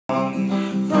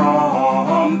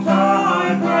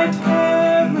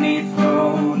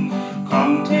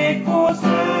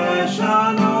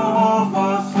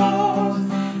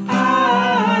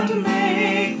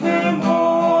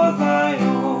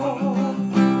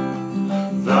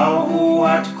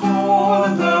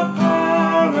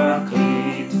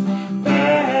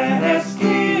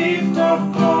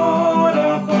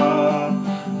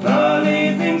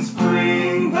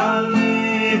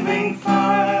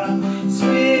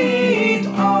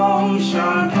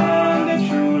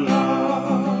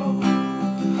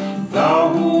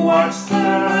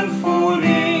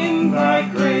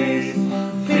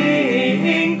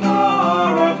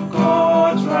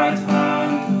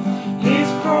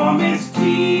Promise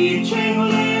teaching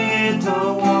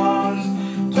little ones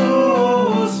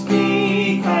to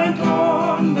speak and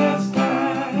understand.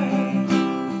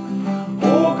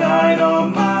 Oh, guide our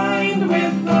mind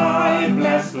with thy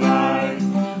blessed light,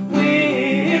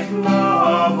 with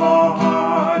love our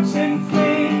hearts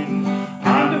inflame,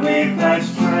 and with thy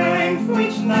strength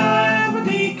which never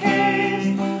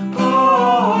decays,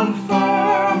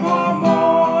 confirm our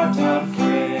mortal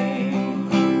frame.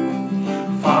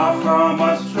 Far from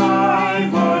us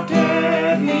strive or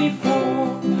deadly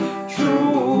foe,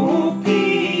 true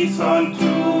peace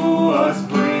unto us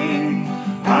bring,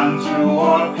 and through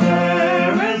all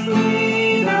perils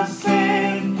lead us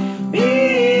safe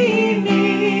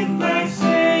beneath thy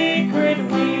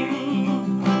sacred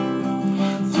wing.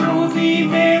 Through thee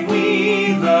may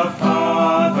we the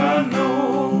Father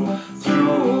know,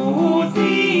 through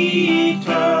the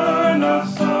eternal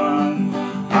Son,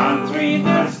 and through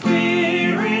the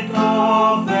Spirit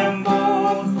of them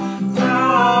both,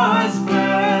 thrice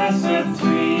blessed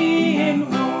three in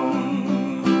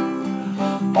one.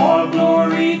 All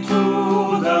glory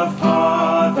to the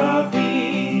Father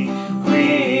be,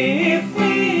 with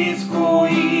his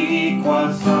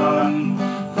co-equal Son,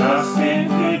 the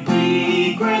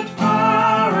simply great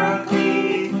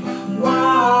Paraclete,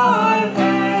 while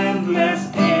endless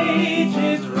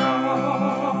ages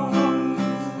run.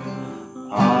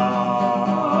 Amen.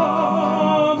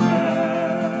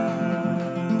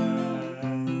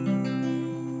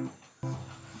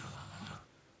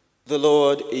 The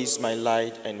Lord is my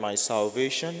light and my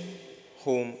salvation.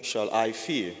 Whom shall I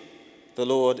fear? The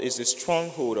Lord is the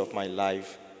stronghold of my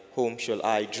life. Whom shall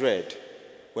I dread?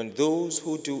 When those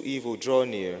who do evil draw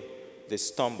near, they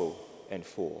stumble and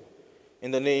fall.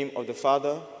 In the name of the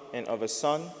Father, and of the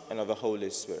Son, and of the Holy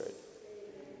Spirit.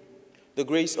 The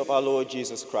grace of our Lord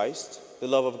Jesus Christ, the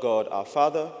love of God our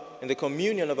Father, and the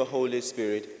communion of the Holy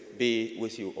Spirit be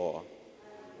with you all.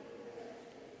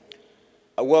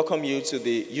 I welcome you to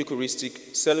the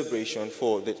Eucharistic celebration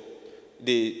for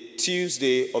the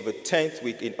Tuesday of the 10th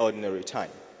week in Ordinary Time.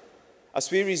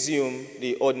 As we resume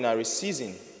the ordinary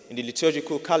season in the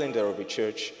liturgical calendar of the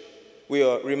Church, we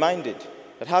are reminded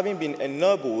that having been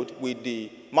ennobled with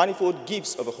the manifold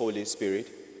gifts of the Holy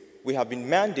Spirit, we have been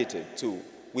mandated to,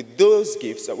 with those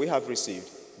gifts that we have received,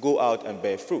 go out and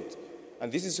bear fruit.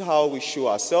 And this is how we show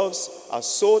ourselves as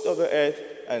salt of the earth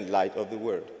and light of the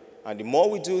world. And the more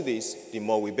we do this, the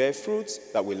more we bear fruits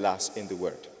that will last in the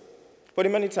world. For the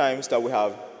many times that we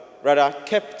have rather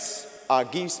kept our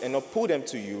gifts and not put them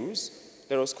to use,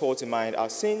 let us call to mind our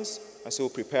sins and so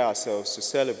prepare ourselves to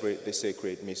celebrate the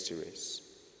sacred mysteries.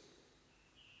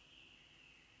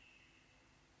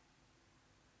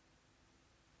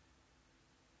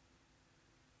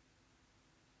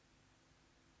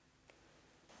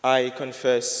 I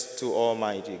confess to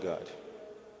Almighty God.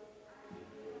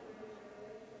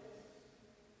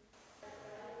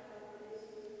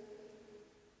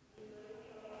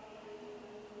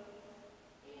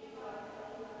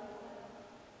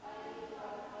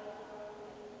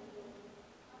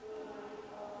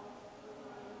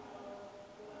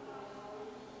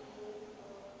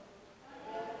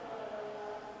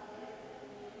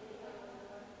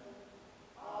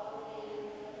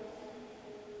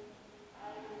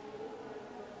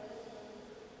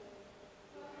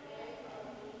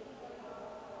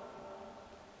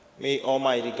 May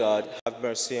Almighty God have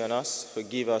mercy on us,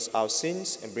 forgive us our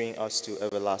sins, and bring us to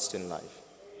everlasting life.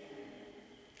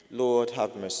 Lord,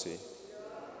 have mercy.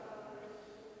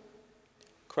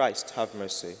 Christ, have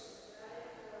mercy.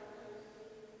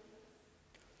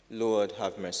 Lord,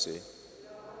 have mercy.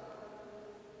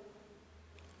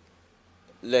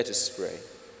 Let us pray.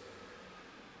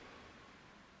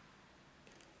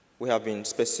 We have been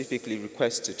specifically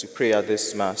requested to pray at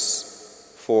this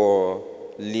Mass for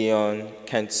Leon,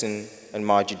 Kenton, and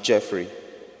Margie Jeffrey.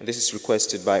 And this is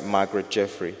requested by Margaret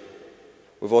Jeffrey.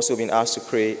 We've also been asked to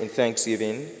pray in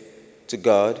thanksgiving to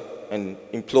God and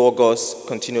implore God's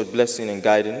continued blessing and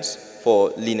guidance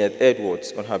for Lynette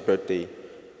Edwards on her birthday.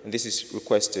 And this is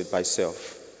requested by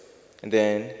self. And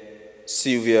then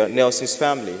Sylvia Nelson's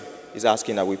family is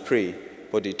asking that we pray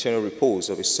for the eternal repose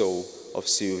of the soul of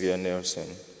Sylvia Nelson.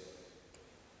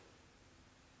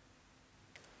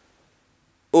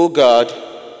 O God,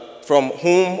 from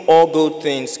whom all good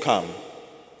things come,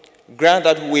 grant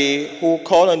that we who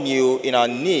call on you in our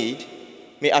need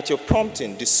may at your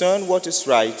prompting discern what is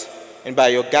right, and by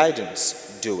your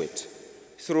guidance do it.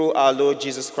 Through our Lord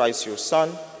Jesus Christ, your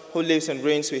Son, who lives and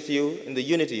reigns with you in the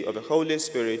unity of the Holy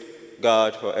Spirit,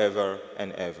 God forever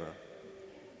and ever.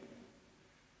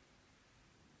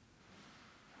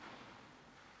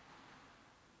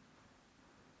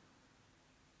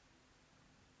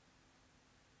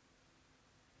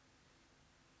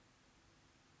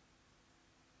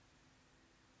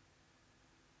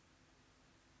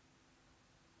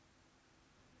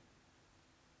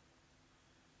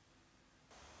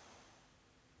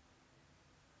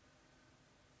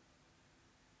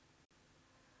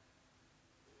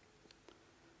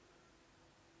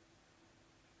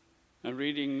 A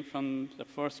reading from the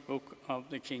first book of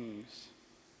the Kings.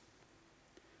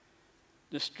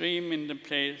 The stream in the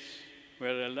place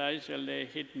where Elijah lay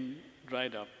hidden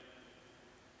dried up,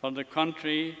 for the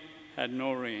country had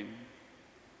no rain.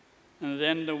 And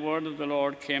then the word of the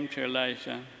Lord came to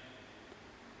Elijah,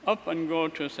 "Up and go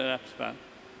to Zarephath,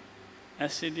 a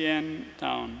Sidonian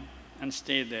town, and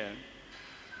stay there.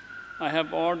 I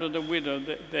have ordered a widow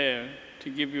there to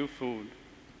give you food."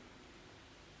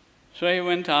 So he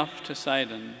went off to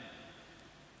Sidon,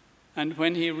 and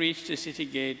when he reached the city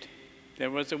gate, there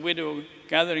was a widow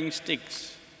gathering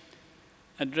sticks.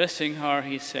 Addressing her,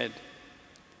 he said,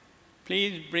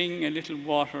 "Please bring a little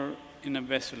water in a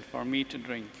vessel for me to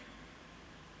drink."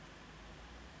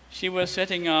 She was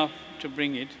setting off to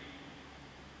bring it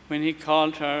when he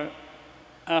called her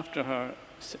after her.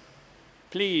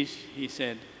 "Please," he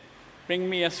said, "bring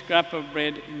me a scrap of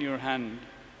bread in your hand."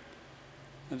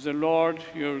 "As the Lord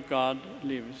your God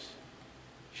lives,"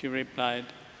 she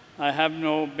replied, "I have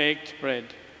no baked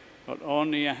bread, but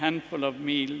only a handful of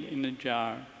meal in a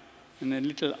jar and a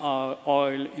little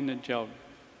oil in a jug.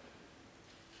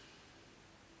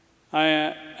 I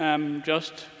am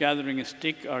just gathering a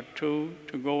stick or two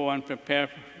to go and prepare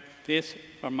this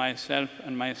for myself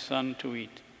and my son to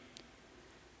eat,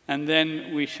 and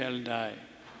then we shall die."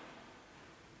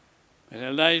 But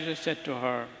Elijah said to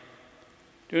her,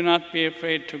 "Do not be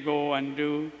afraid to go and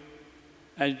do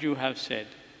as you have said,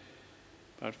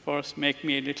 but first make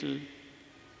me a little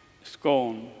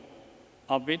scone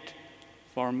of it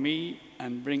for me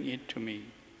and bring it to me.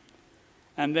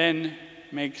 And then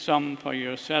make some for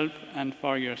yourself and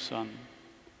for your son.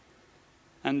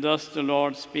 And thus the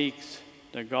Lord speaks,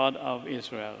 the God of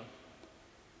Israel.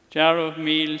 Jar of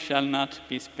meal shall not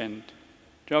be spent,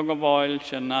 jug of oil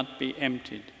shall not be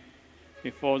emptied,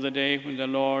 before the day when the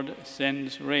Lord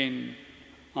sends rain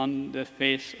on the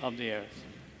face of the earth."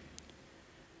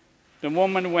 The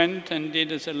woman went and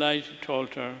did as Elijah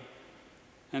told her,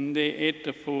 and they ate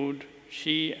the food,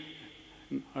 she,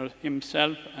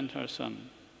 himself, and her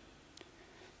son.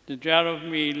 The jar of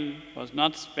meal was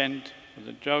not spent, but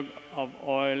the jug of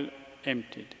oil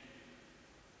emptied,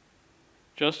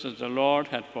 just as the Lord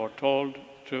had foretold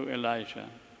through Elijah.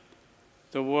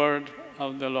 The word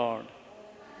of the Lord.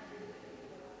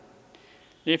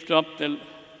 Lift up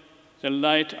the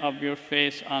light of your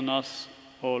face on us,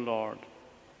 O Lord.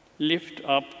 Lift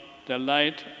up the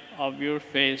light of your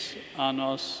face on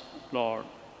us, Lord.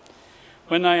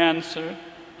 When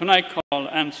I call,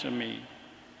 answer me,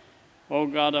 O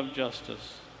God of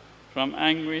justice. From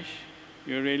anguish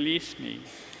you release me.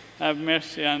 Have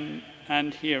mercy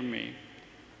and hear me.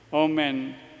 O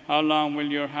men, how long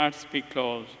will your hearts be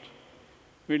closed?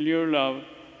 Will you love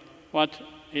what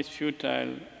is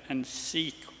futile and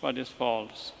seek what is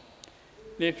false?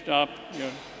 Lift up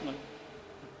your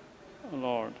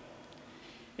Lord.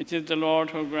 It is the Lord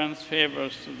who grants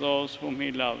favors to those whom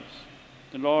he loves.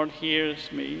 The Lord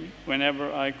hears me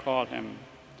whenever I call him.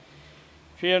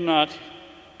 Fear not,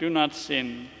 do not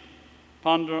sin.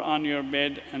 Ponder on your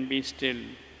bed and be still.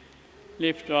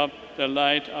 Lift up the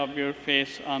light of your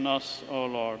face on us, O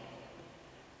Lord.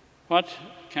 What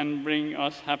can bring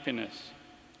us happiness?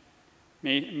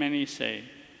 Many say.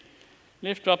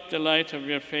 Lift up the light of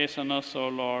your face on us, O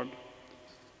Lord.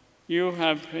 You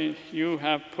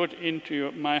have put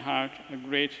into my heart a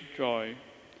great joy.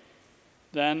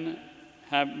 Then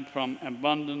have from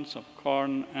abundance of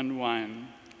corn and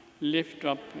wine. Lift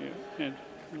up your head,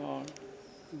 Lord.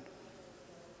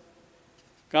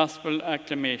 Gospel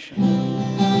acclamation.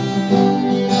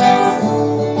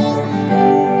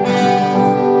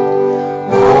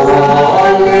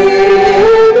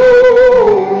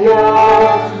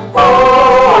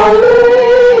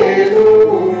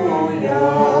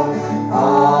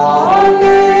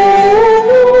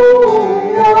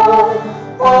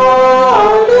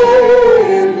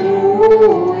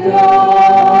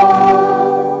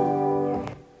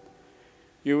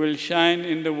 You will shine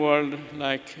in the world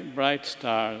like bright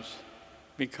stars,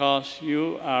 because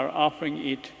you are offering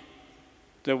it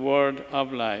the word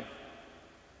of life.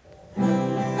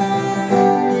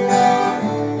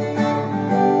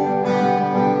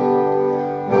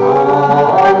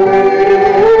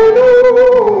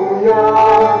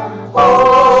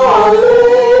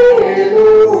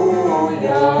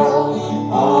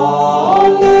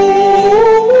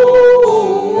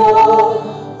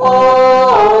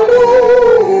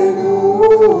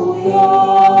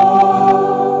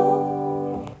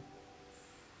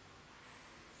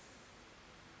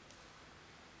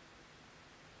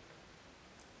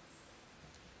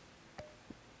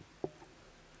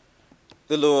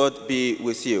 The Lord be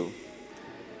with you.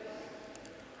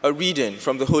 A reading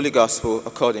from the Holy Gospel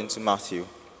according to Matthew.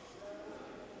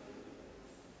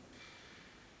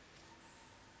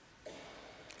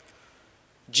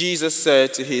 Jesus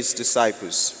said to his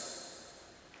disciples,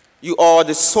 "You are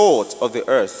the salt of the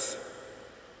earth.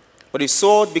 But if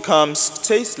salt becomes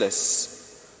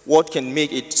tasteless, what can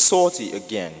make it salty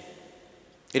again?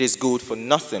 It is good for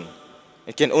nothing.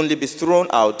 It can only be thrown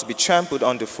out to be trampled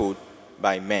underfoot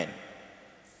by men.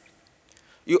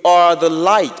 You are the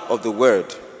light of the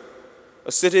world.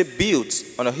 A city built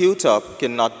on a hilltop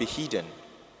cannot be hidden.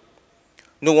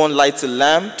 No one lights a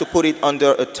lamp to put it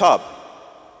under a tub.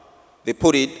 They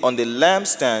put it on the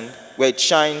lampstand where it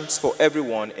shines for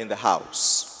everyone in the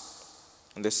house.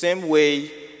 In the same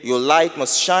way, your light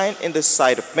must shine in the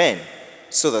sight of men,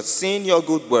 so that seeing your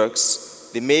good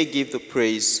works, they may give the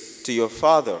praise to your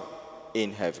Father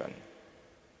in heaven."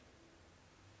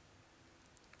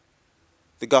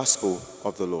 The Gospel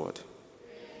of the Lord.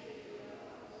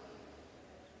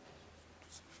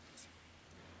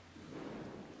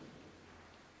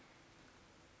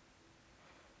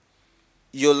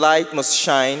 Your light must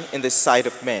shine in the sight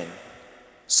of men,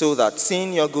 so that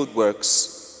seeing your good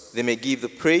works, they may give the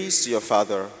praise to your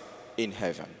Father in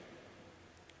heaven.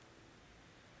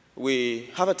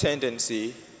 We have a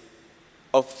tendency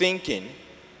of thinking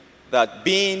that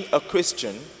being a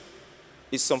Christian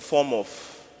is some form of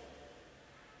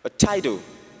a title,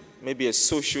 maybe a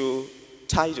social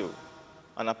title,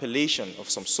 an appellation of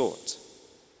some sort.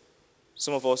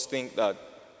 Some of us think that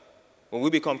when we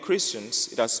become Christians,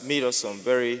 it has made us some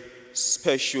very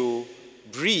special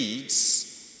breeds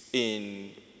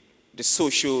in the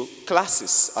social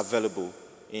classes available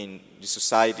in the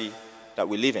society that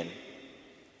we live in.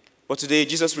 But today,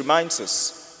 Jesus reminds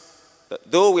us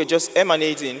that though we're just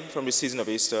emanating from the season of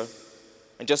Easter,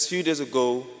 and just a few days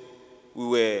ago, we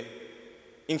were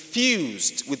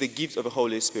infused with the gift of the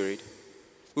Holy Spirit,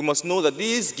 we must know that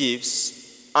these gifts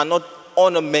are not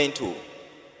ornamental.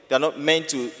 They are not meant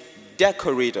to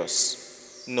decorate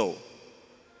us. No.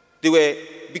 They were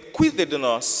bequeathed on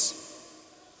us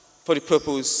for the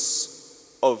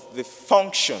purpose of the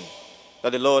function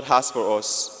that the Lord has for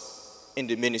us in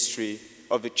the ministry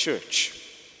of the church.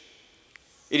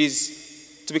 It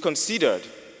is to be considered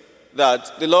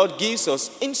that the Lord gives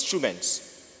us instruments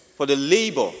for the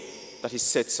labor that he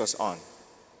sets us on.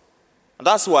 And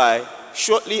that's why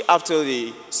shortly after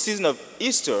the season of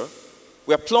Easter,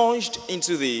 we are plunged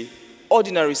into the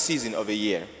ordinary season of a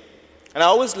year. And I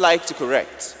always like to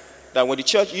correct that when the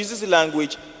church uses the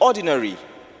language ordinary,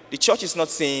 the church is not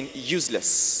saying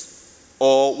useless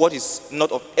or what is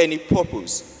not of any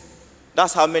purpose.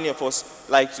 That's how many of us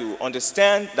like to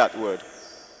understand that word.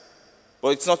 But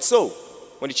it's not so.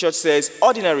 When the church says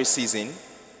ordinary season,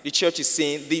 the church is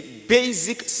saying the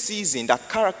basic season that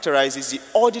characterizes the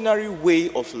ordinary way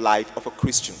of life of a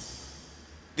Christian.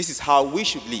 This is how we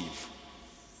should live.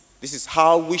 This is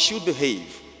how we should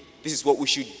behave. This is what we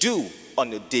should do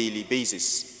on a daily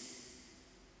basis.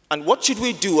 And what should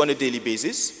we do on a daily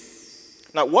basis?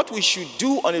 Now, what we should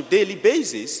do on a daily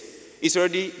basis is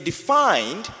already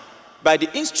defined by the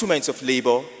instruments of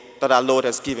labor that our Lord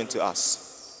has given to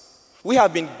us. We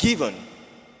have been given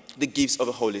the gifts of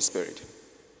the Holy Spirit.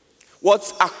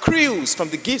 What accrues from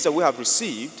the gifts that we have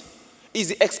received is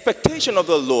the expectation of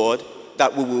the Lord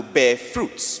that we will bear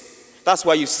fruits. That's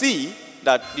why you see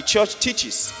that the church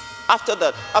teaches,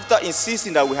 after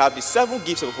insisting that we have the 7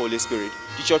 gifts of the Holy Spirit,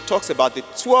 the church talks about the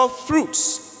 12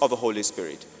 fruits of the Holy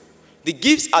Spirit. The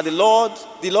gifts are the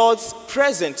Lord's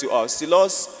present to us, the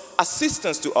Lord's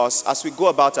assistance to us as we go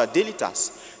about our daily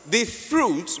tasks. The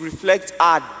fruits reflect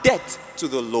our debt to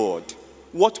the Lord,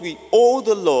 what we owe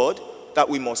the Lord that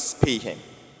we must pay him.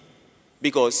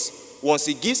 Because once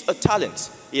he gives a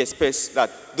talent, he expects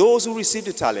that those who receive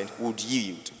the talent would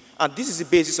yield. And this is the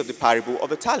basis of the parable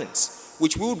of the talents,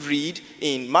 which we would read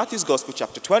in Matthew's Gospel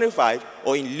chapter 25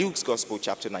 or in Luke's Gospel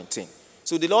chapter 19.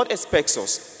 So the Lord expects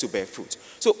us to bear fruit.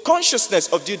 So consciousness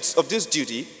of this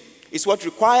duty is what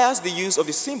requires the use of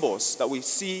the symbols that we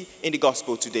see in the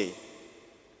Gospel today.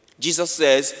 Jesus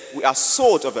says we are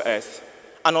salt of the earth,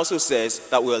 and also says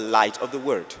that we are light of the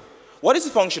world. What is the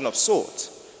function of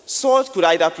salt? Salt could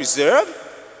either preserve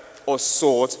or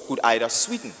salt could either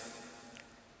sweeten.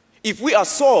 If we are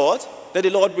salt, then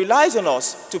the Lord relies on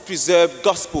us to preserve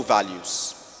gospel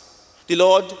values. The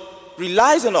Lord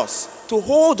relies on us to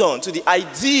hold on to the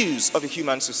ideals of a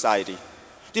human society.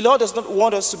 The Lord does not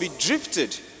want us to be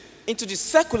drifted into the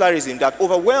secularism that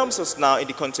overwhelms us now in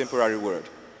the contemporary world.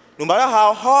 No matter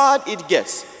how hard it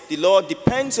gets, the Lord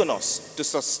depends on us to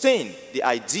sustain the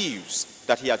ideals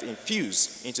that he has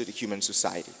infused into the human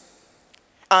society.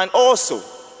 And also,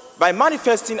 by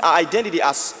manifesting our identity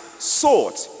as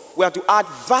salt, we are to add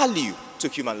value to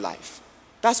human life.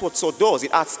 That's what salt does.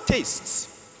 It adds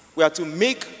tastes. We are to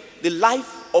make the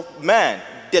life of man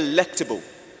delectable.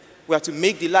 We are to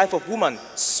make the life of woman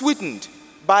sweetened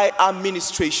by our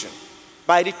ministration,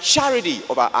 by the charity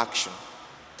of our action.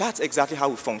 That's exactly how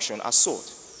we function as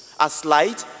salt. As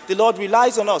light, the Lord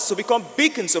relies on us to become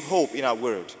beacons of hope in our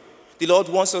world. The Lord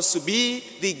wants us to be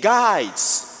the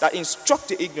guides that instruct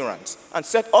the ignorant and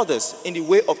set others in the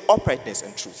way of uprightness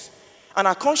and truth. And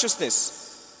our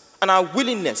consciousness and our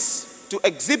willingness to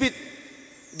exhibit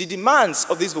the demands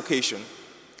of this vocation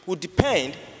will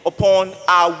depend upon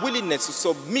our willingness to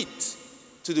submit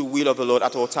to the will of the Lord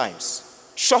at all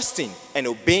times, trusting and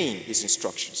obeying his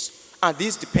instructions. And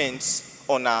this depends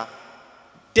on our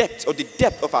depth, or the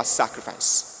depth of our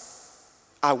sacrifice,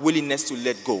 our willingness to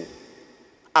let go,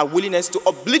 our willingness to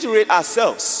obliterate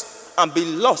ourselves and be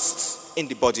lost in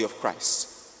the body of Christ,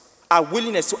 our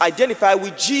willingness to identify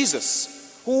with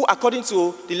Jesus, who, according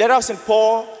to the letter of St.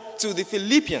 Paul to the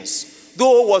Philippians,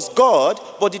 though was God,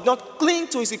 but did not cling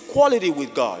to his equality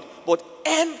with God, but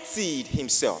emptied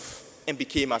himself and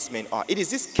became as men are. It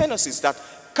is this kenosis that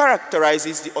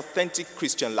characterizes the authentic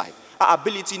Christian life. Our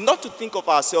ability not to think of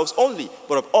ourselves only,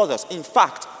 but of others. In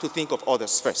fact, to think of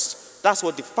others first. That's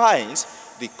what defines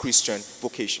the Christian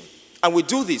vocation. And we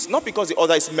do this not because the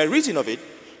other is meriting of it,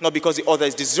 not because the other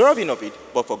is deserving of it,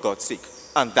 but for God's sake.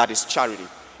 And that is charity.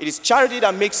 It is charity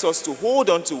that makes us to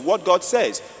hold on to what God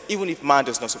says, even if man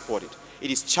does not support it. It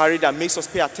is charity that makes us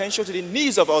pay attention to the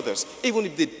needs of others, even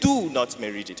if they do not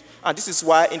merit it. And this is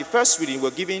why in the first reading we're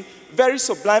giving very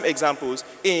sublime examples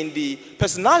in the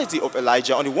personality of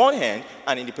Elijah on the one hand,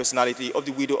 and in the personality of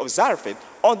the widow of Zarephath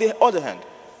on the other hand.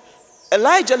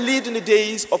 Elijah lived in the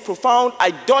days of profound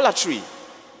idolatry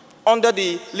under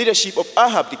the leadership of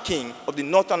Ahab, the king of the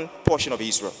northern portion of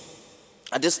Israel.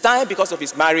 At this time, because of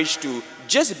his marriage to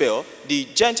Jezebel, the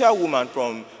Gentile woman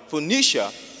from Phoenicia,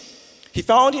 he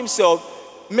found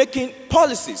himself making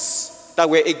policies that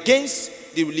were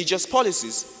against the religious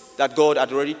policies that God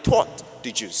had already taught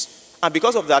the Jews. And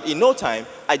because of that, in no time,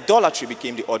 idolatry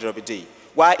became the order of the day.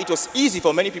 While it was easy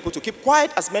for many people to keep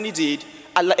quiet, as many did,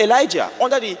 Elijah,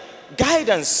 under the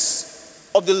guidance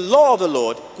of the law of the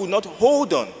Lord, could not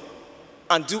hold on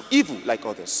and do evil like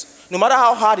others. No matter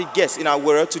how hard it gets in our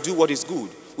world to do what is good,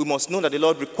 we must know that the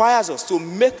Lord requires us to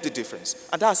make the difference.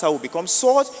 And that's how we become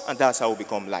salt, and that's how we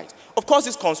become light. Of course,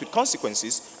 this comes with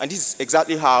consequences, and this is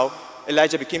exactly how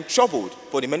Elijah became troubled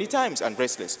for the many times and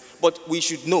restless. But we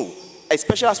should know,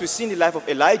 especially as we see in the life of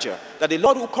Elijah, that the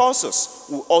Lord who calls us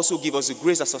will also give us the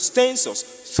grace that sustains us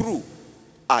through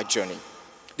our journey.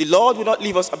 The Lord will not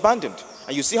leave us abandoned.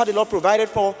 And you see how the Lord provided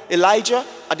for Elijah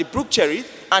at the brook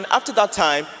Cherith, and after that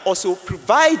time also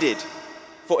provided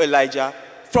for Elijah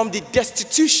from the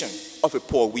destitution of a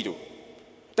poor widow.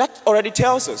 That already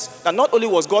tells us that not only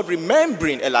was God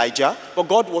remembering Elijah, but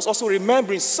God was also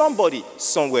remembering somebody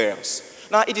somewhere else.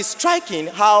 Now, it is striking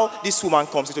how this woman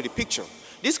comes into the picture.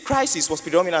 This crisis was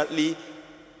predominantly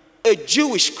a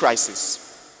Jewish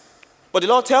crisis. But the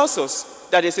Lord tells us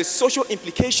that there's a social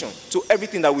implication to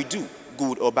everything that we do,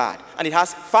 good or bad. And it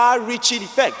has far-reaching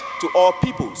effect to all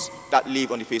peoples that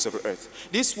live on the face of the earth.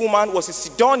 This woman was a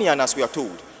Sidonian, as we are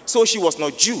told. So she was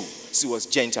not Jew, she was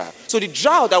Gentile. So the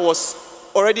drought that was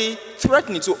already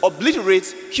threatening to obliterate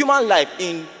human life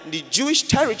in the Jewish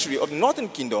territory of the northern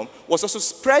kingdom was also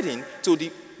spreading to the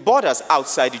borders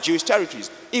outside the Jewish territories,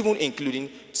 even including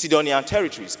Sidonian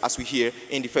territories, as we hear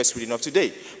in the first reading of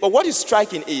today. But what is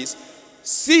striking is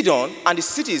Sidon and the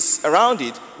cities around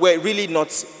it were really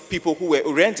not people who were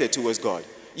oriented towards God.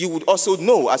 You would also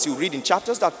know, as you read in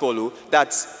chapters that follow,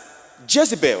 that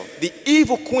Jezebel, the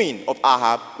evil queen of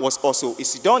Ahab, was also a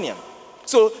Sidonian.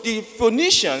 So the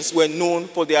Phoenicians were known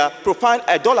for their profound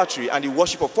idolatry and the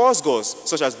worship of false gods,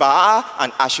 such as Baal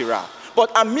and Asherah.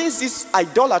 But amidst this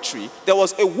idolatry, there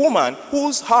was a woman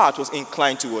whose heart was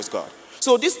inclined towards God.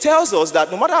 So this tells us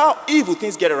that no matter how evil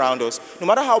things get around us, no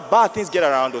matter how bad things get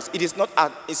around us, it is not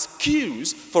an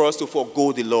excuse for us to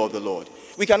forego the law of the Lord.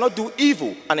 We cannot do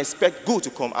evil and expect good to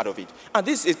come out of it. And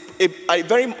this is a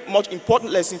very much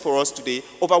important lesson for us today,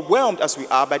 overwhelmed as we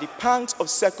are by the pangs of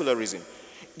secularism.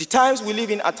 The times we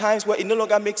live in are times where it no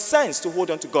longer makes sense to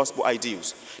hold on to gospel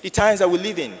ideals. The times that we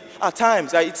live in are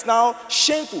times that it's now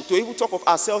shameful to even talk of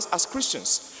ourselves as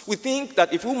Christians. We think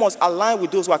that if we must align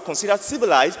with those who are considered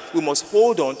civilized, we must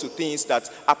hold on to things that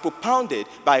are propounded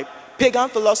by pagan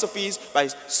philosophies, by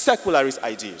secularist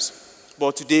ideas.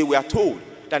 But today we are told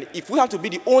that if we have to be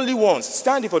the only ones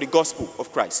standing for the gospel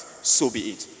of Christ, so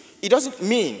be it. It doesn't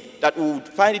mean that we would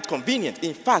find it convenient.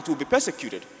 In fact, we'll be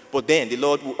persecuted. But then the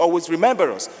Lord will always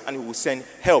remember us, and he will send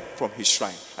help from his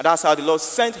shrine. And that's how the Lord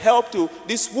sent help to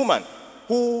this woman,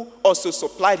 who also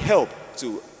supplied help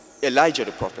to Elijah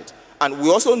the prophet. And we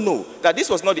also know that this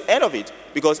was not the end of it,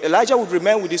 because Elijah would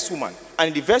remain with this woman. And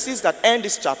in the verses that end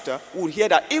this chapter, we will hear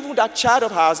that even that child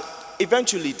of hers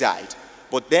eventually died.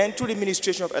 But then, through the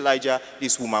ministration of Elijah,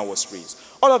 this woman was raised.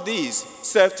 All of these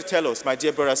serve to tell us, my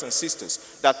dear brothers and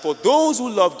sisters, that for those who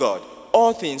love God,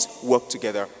 all things work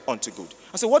together unto good.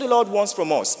 And so what the Lord wants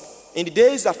from us in the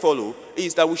days that follow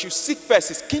is that we should seek first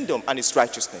his kingdom and his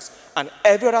righteousness, and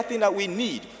every other thing that we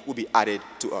need will be added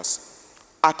to us.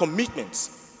 Our commitment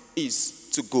is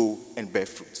to go and bear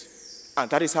fruit. And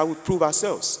that is how we prove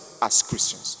ourselves as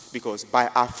Christians, because by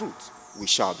our fruit we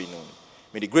shall be known.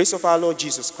 May the grace of our Lord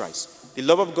Jesus Christ, the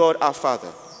love of God our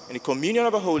Father, and the communion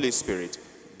of the Holy Spirit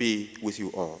be with you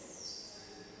all.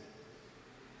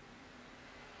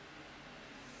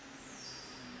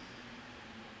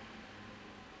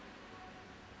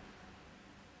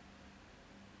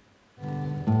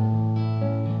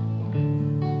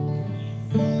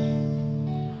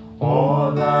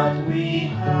 All that we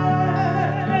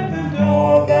have and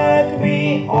all that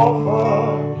we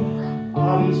offer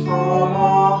comes from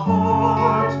our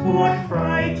hearts, both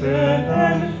frightened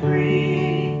and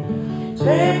free.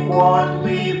 Take what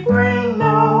we bring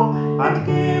now and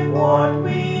give what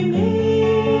we need.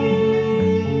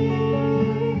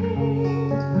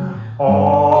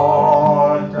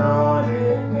 All done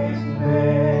in his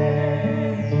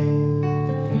name.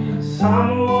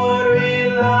 Some would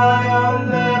rely on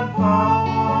their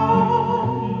power,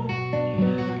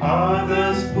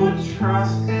 others put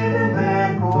trust in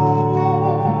their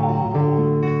gold.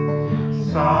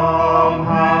 Some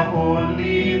have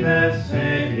only their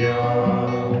Savior,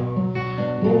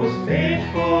 whose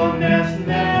faithfulness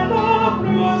never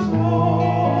grows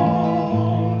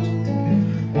old.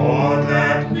 All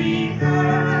that we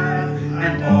have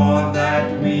and all that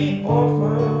we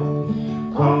offer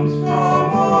comes from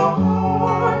our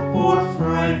heart, both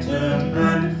frightened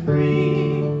and free.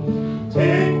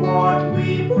 Take what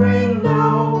we bring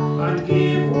now and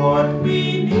give what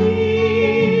we need.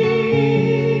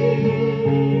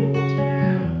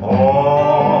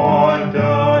 All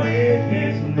done in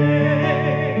his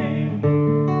name.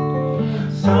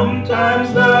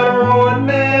 Sometimes the road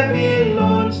may be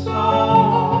lonesome,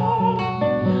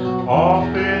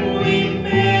 often we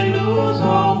may lose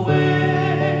our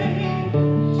way.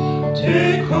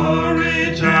 Take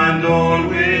courage and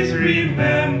always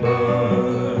remember,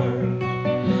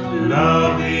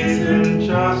 love isn't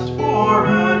just for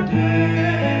a day.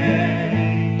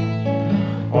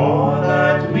 All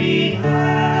that we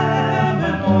have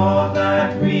and all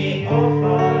that we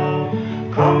offer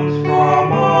comes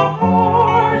from our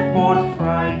heart, both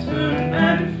frightened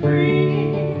and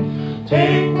free.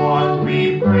 Take what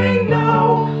we bring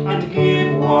now and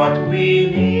give what we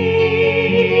need.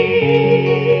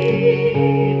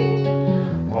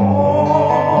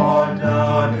 All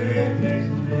done in his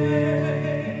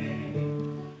name.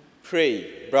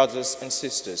 Pray, brothers and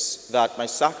sisters, that my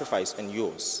sacrifice and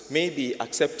yours may be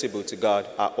acceptable to God,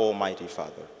 our Almighty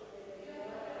Father.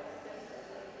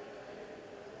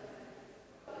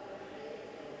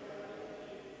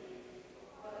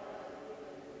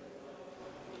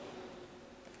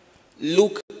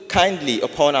 Look kindly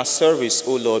upon our service,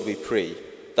 O Lord, we pray,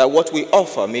 that what we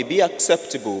offer may be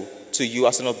acceptable to you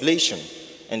as an oblation,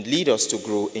 and lead us to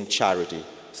grow in charity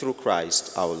through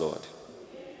Christ our Lord.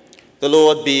 The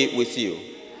Lord be with you.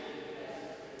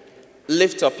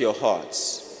 Lift up your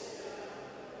hearts.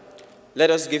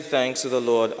 Let us give thanks to the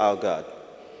Lord our God.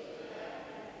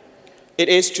 It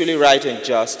is truly right and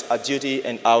just, our duty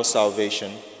and our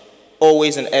salvation,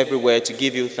 always and everywhere to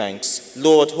give you thanks,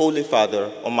 Lord, Holy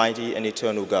Father, Almighty and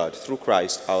eternal God, through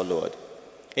Christ our Lord.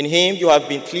 In him you have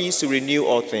been pleased to renew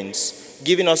all things,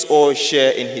 giving us all a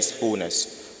share in his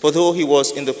fullness. For though he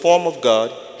was in the form of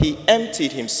God, he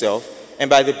emptied himself, and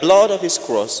by the blood of his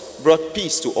cross brought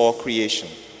peace to all creation.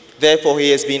 Therefore he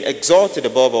has been exalted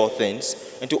above all things,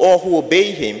 and to all who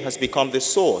obey him has become the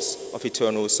source of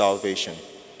eternal salvation.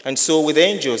 And so with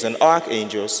angels and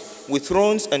archangels, with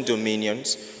thrones and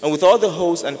dominions, and with all the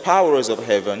hosts and powers of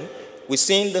heaven, we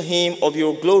sing the hymn of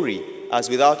your glory, as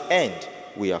without end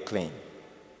we acclaim.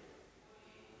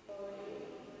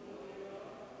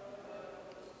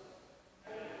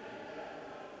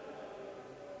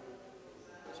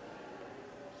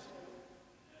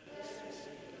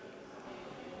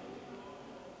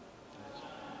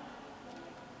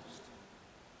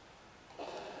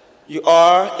 You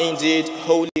are indeed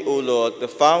holy, O Lord, the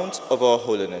fount of all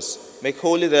holiness. Make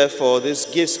holy, therefore, these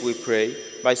gifts, we pray,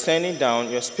 by sending down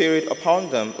your Spirit upon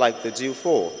them like the dew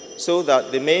fall, so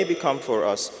that they may become for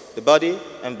us the body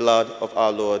and blood of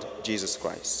our Lord Jesus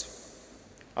Christ.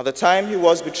 At the time he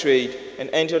was betrayed and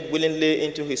entered willingly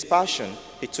into his passion,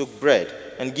 he took bread,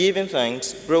 and giving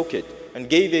thanks, broke it, and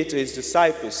gave it to his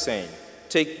disciples, saying,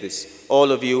 "Take this,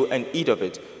 all of you, and eat of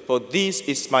it, for this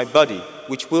is my body,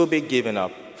 which will be given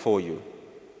up for you."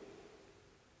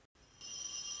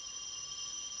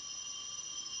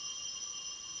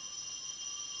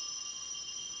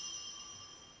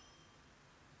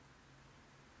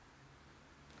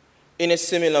 In a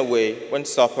similar way, when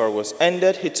supper was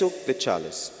ended, he took the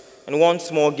chalice, and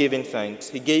once more giving thanks,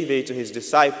 he gave it to his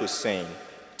disciples, saying,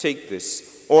 "Take this,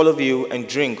 all of you, and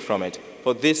drink from it,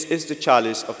 for this is the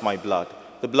chalice of my blood,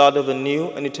 the blood of a new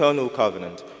and eternal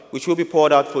covenant, which will be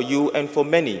poured out for you and for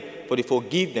many for the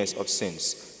forgiveness of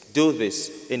sins. Do this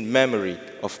in memory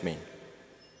of me."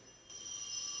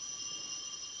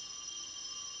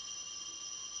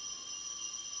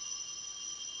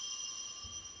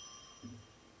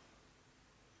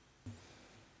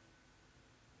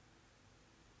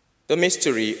 The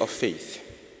mystery of faith.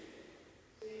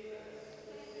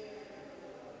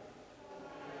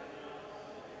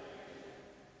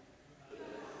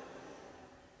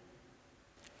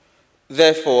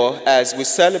 Therefore, as we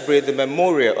celebrate the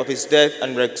memorial of his death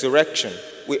and resurrection,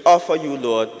 we offer you,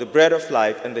 Lord, the bread of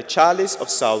life and the chalice of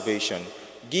salvation,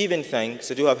 giving thanks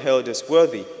that you have held us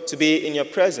worthy to be in your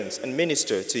presence and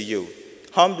minister to you.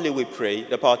 Humbly we pray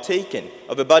that partaking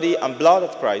of the body and blood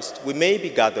of Christ, we may be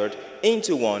gathered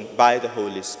into one by the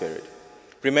Holy Spirit.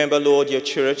 Remember, Lord, your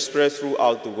church spread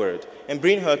throughout the world, and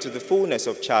bring her to the fullness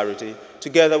of charity,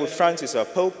 together with Francis our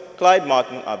Pope, Clyde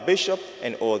Martin our Bishop,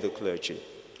 and all the clergy.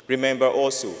 Remember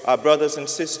also our brothers and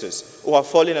sisters who have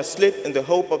fallen asleep in the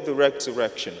hope of the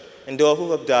resurrection, and all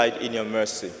who have died in your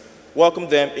mercy. Welcome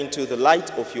them into the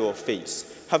light of your face.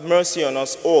 Have mercy on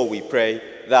us all, we pray,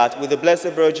 that with the Blessed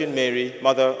Virgin Mary,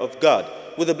 Mother of God,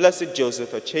 with the Blessed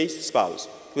Joseph, her chaste spouse,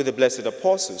 with the blessed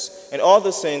apostles, and all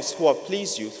the saints who have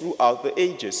pleased you throughout the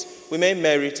ages, we may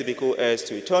merit to be co-heirs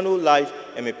to eternal life,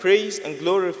 and may praise and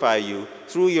glorify you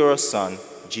through your Son,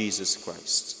 Jesus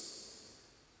Christ.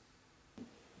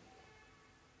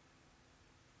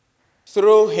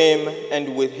 Through him,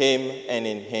 and with him, and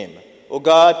in him, O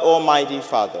God, Almighty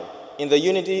Father, in the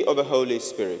unity of the Holy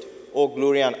Spirit, all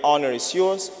glory and honor is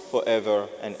yours forever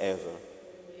and ever.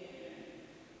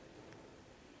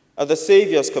 At the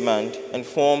Savior's command, and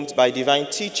formed by divine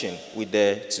teaching, we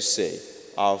dare to say,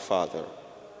 Our Father.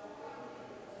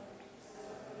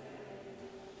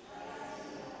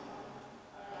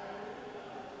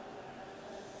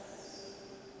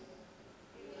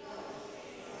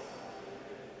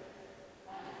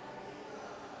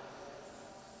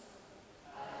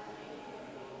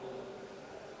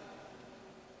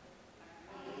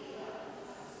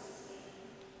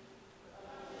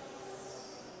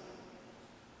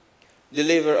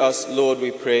 Deliver us, Lord,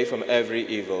 we pray, from every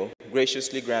evil.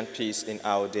 Graciously grant peace in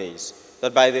our days,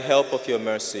 that by the help of your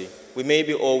mercy we may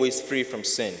be always free from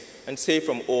sin and safe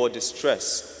from all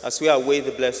distress, as we await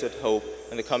the blessed hope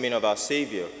and the coming of our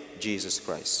Savior, Jesus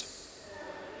Christ.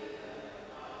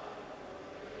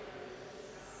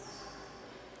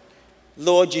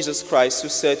 Lord Jesus Christ, who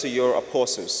said to your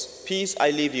apostles, "Peace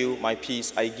I leave you, my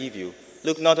peace I give you,"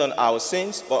 look not on our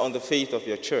sins, but on the faith of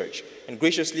your church, and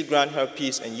graciously grant her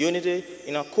peace and unity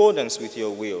in accordance with your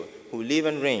will, who live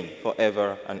and reign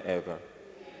forever and ever.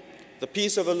 The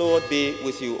peace of the Lord be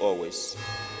with you always.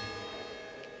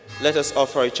 Let us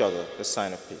offer each other the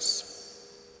sign of peace.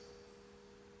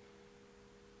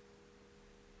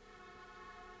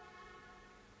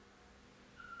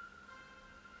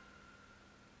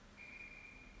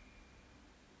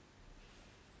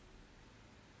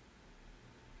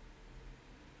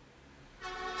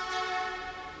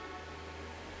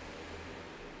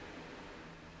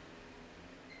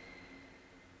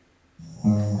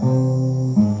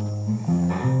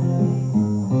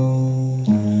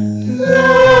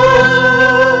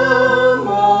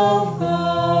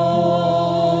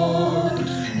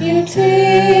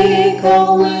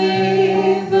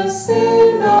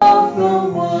 Sin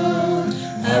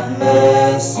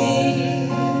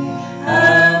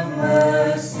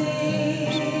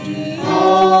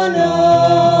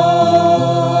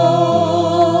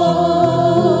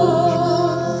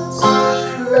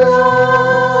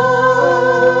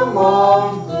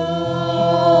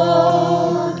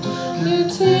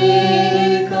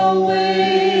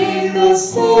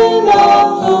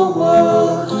of the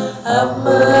world, have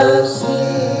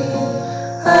mercy.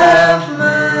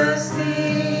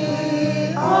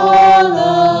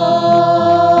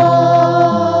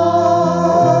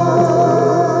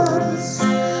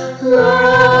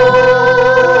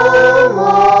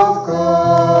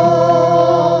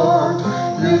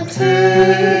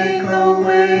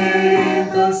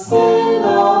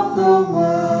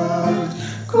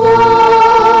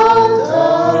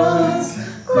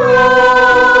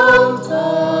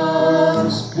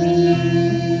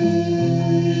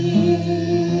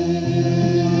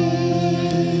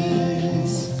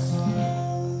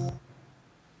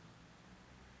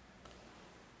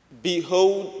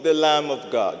 the Lamb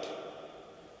of God.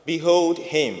 Behold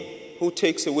him who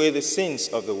takes away the sins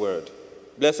of the world.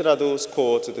 Blessed are those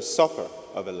called to the supper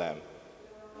of the Lamb.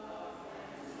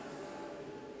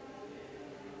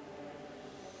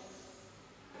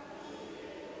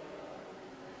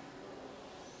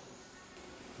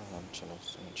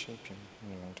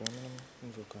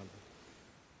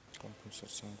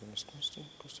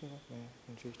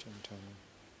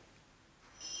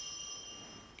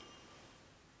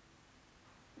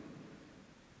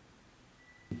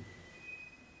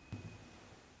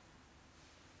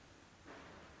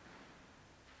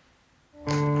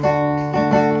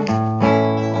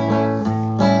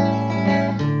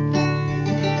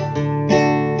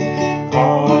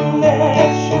 Come,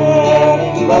 let's share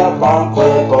in the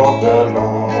banquet of the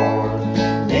Lord,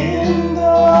 in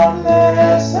the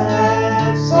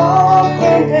blessed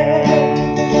sacrament.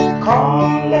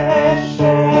 Come, let's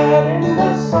share in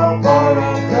the supper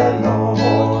of the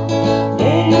Lord,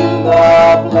 in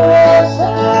the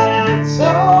blessed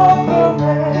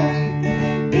sacrament.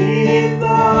 Eat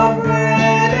the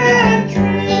bread and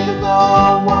drink the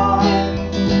wine,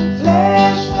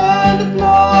 flesh and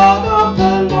blood of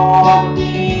the Lord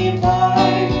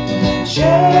divine.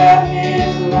 Share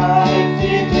his life,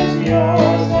 it is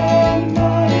yours and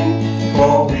mine,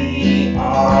 for we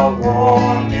are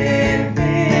one in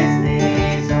his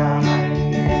design.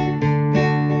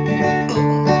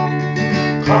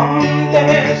 Come,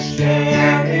 let's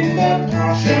share in the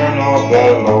passion of the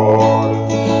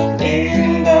Lord,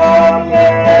 in the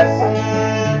blessed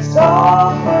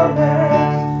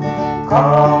sacrament.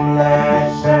 Come,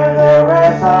 let's share the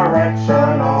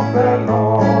resurrection of the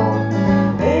Lord,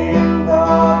 in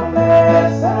the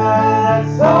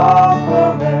blessed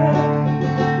sacrament.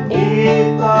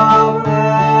 Eat the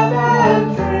bread and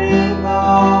drink the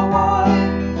wine,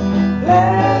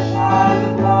 flesh and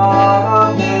blood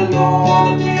of the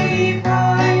Lord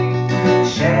divine.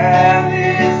 Share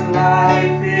his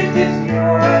life, it is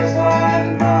yours and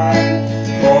mine,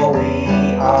 for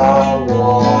we are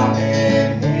one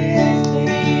in his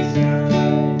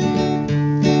design.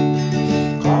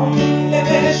 Come,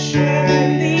 let's share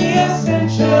in the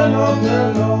ascension of the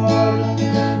Lord,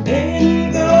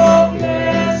 in the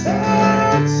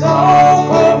blessed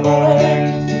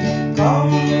sacrament.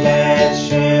 Come, let's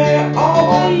share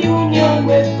our union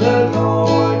with the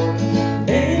Lord,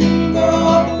 in the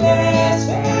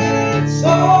blessed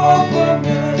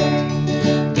sacrament.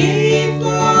 Eat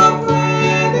the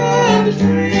bread and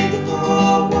drink the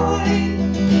wine,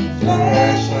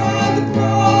 flesh and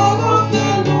blood of the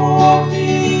Lord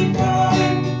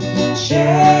divine.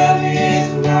 Share his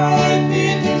life,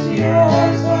 it is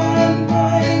yours and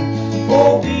mine, for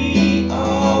we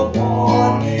are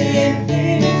one in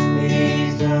his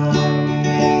design.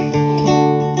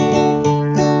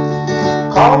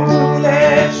 Come,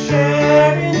 let's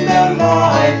share in the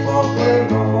life of the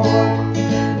Lord,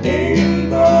 in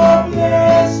the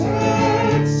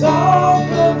blessed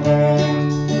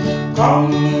sacrament.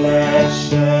 Come, let's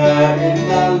share in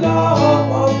the love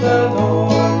of the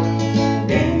Lord,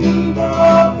 in the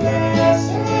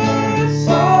blessed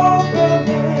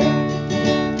sacrament.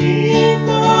 Eat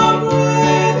the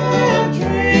bread and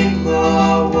drink the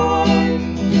wine,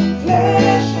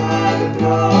 flesh and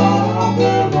blood of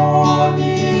the Lord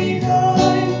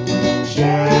divine.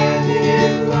 Share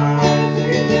his life,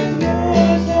 it is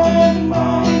yours and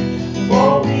mine,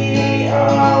 for we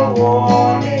are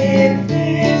one in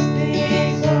his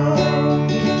design.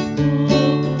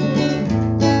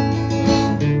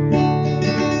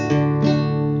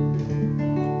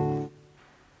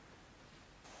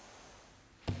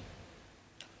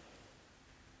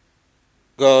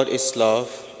 God is love,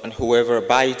 and whoever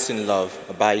abides in love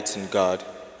abides in God,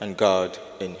 and God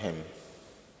in him.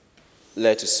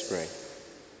 Let us pray.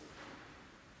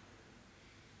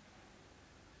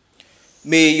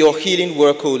 May your healing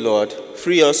work, O Lord,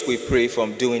 free us, we pray,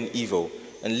 from doing evil,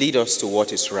 and lead us to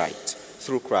what is right,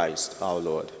 through Christ our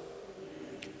Lord.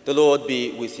 The Lord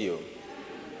be with you.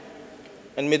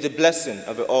 And may the blessing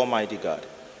of the Almighty God,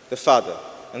 the Father,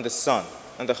 and the Son,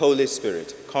 and the Holy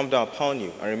Spirit come down upon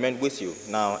you and remain with you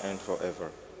now and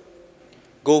forever.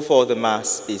 Go for the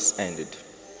Mass is ended.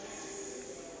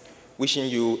 Wishing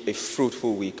you a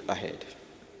fruitful week ahead.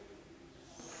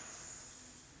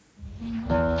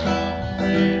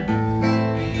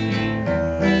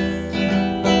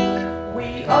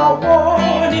 We are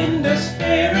one in the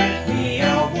Spirit, we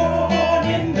are one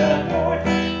in the Lord.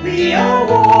 We are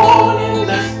one in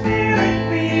the Spirit,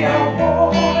 we are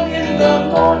one in the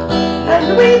Lord.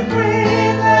 And we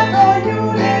pray that our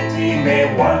unity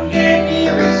may one day be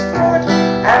restored,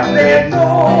 and they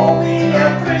know we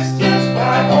are Christians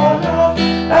by our love,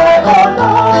 and our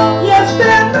love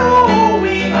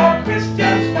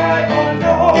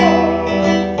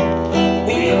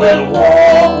will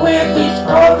walk with each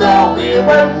other. We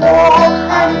will walk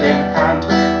hand in hand.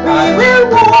 We will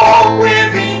walk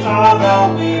with each other.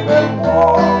 We will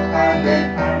walk hand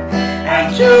in hand. And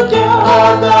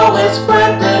together we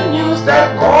spread the news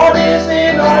that God is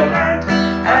in our land.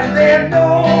 And they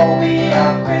know we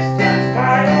are Christians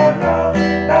by our love,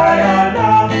 by our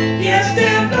love. Yes,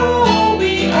 they know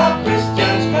we are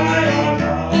Christians by our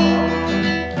love.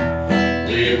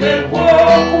 We will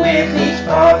walk with each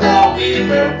other. We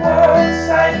will walk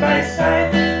side by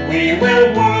side. We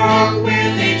will walk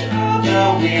with each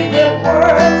other. We will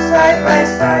walk side by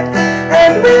side.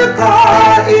 And we'll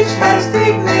guard each man's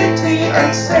dignity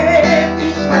and save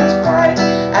each man's pride.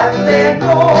 And they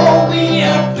know we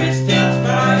are Christians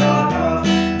by our love,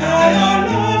 by our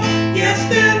love. Yes,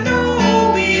 they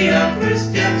know we are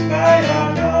Christians by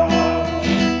our love.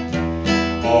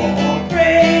 All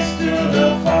praise to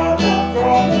the Father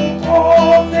from whom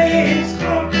all things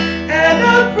come, and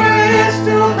all praise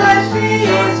to Christ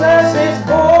Jesus, His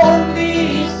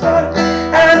only Son,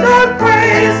 and all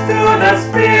praise to the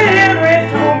Spirit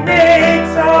who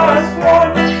makes us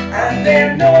one. And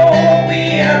they know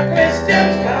we are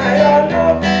Christians by our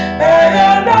love, by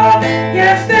our love.